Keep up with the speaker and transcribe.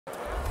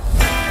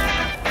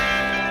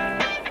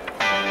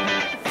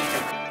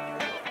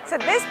So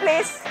this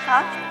place,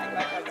 huh?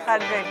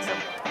 Hundreds of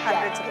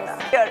them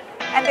here,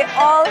 and they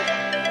all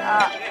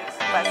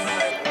bus.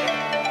 Nice.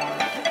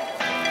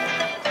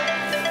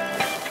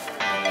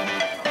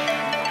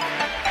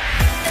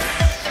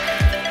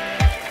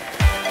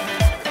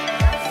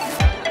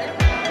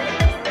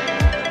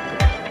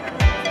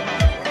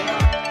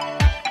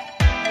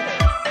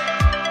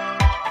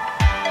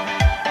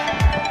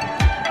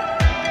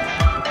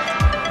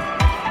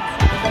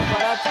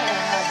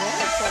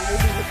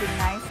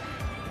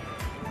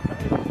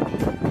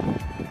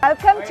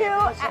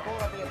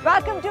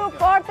 Welcome to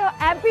Porto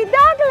MP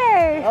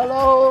Dagle.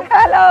 Hello.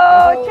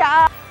 Hello.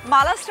 Ciao.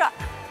 Malastrana.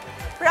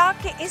 Prague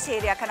के इस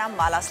area का नाम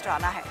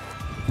Malastrana है.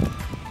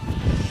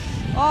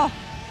 Oh,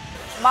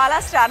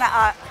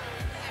 Malastrana.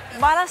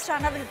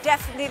 Malastrana will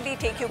definitely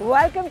take you.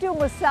 Welcome to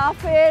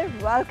Musafir.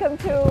 Welcome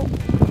to.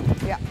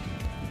 Yeah.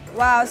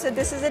 Wow. So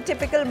this is a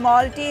typical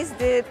Maltese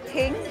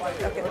thing.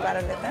 Okay, दोबारा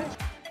लेते हैं.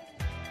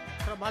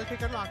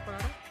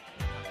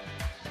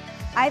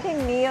 I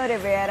think Neo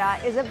Riviera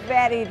is a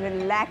very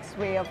relaxed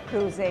way of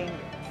cruising.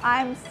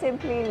 I'm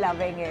simply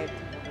loving it.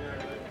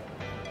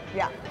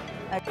 Yeah.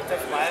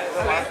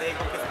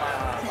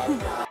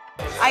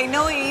 I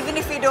know even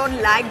if you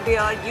don't like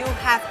beer, you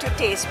have to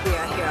taste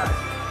beer here.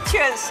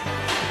 Cheers.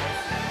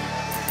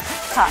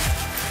 Huh.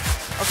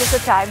 Okay, so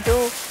time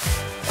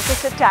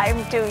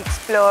to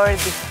explore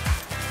the.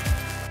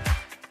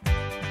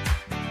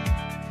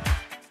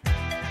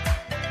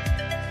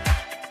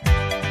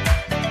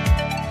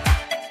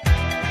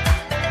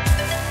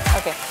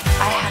 Okay,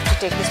 I have to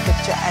take this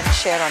picture and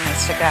share on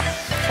Instagram.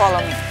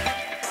 Follow me.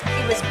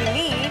 It was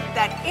believed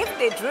that if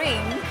they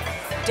drink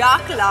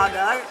dark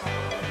lager,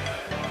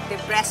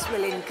 their breast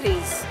will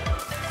increase.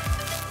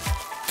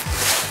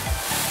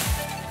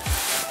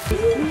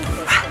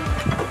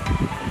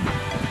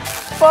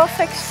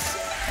 Perfect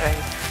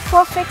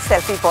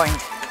selfie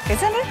point,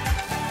 isn't it?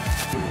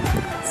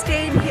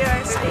 Stay in here.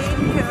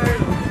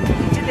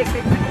 Into the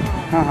equipment.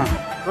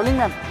 Rolling,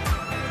 ma'am.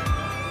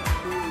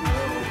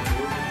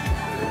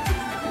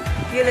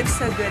 You look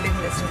so good in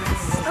this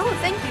dress. Oh,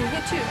 thank you.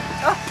 You too.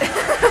 Oh,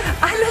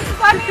 I look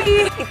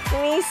funny.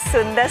 इतनी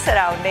सुंदर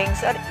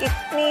surroundings और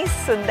इतनी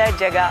सुंदर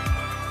जगह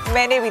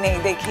मैंने भी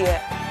नहीं देखी है.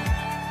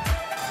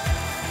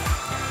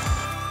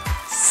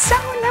 So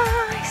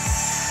nice.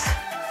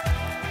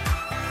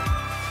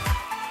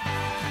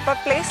 For a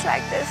place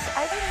like this,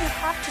 I think you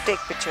have to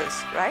take pictures,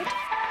 right?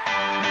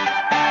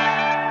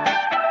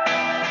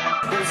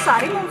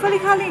 सारी मूंगफली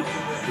खा ली.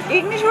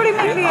 एक नहीं छोड़ी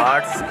मूंगफली.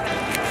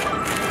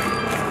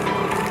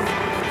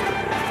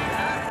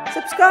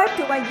 Subscribe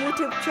to my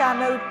YouTube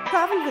channel,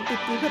 Travel with the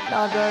Blooper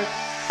Blogger,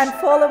 and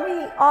follow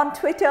me on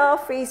Twitter,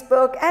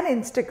 Facebook, and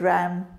Instagram.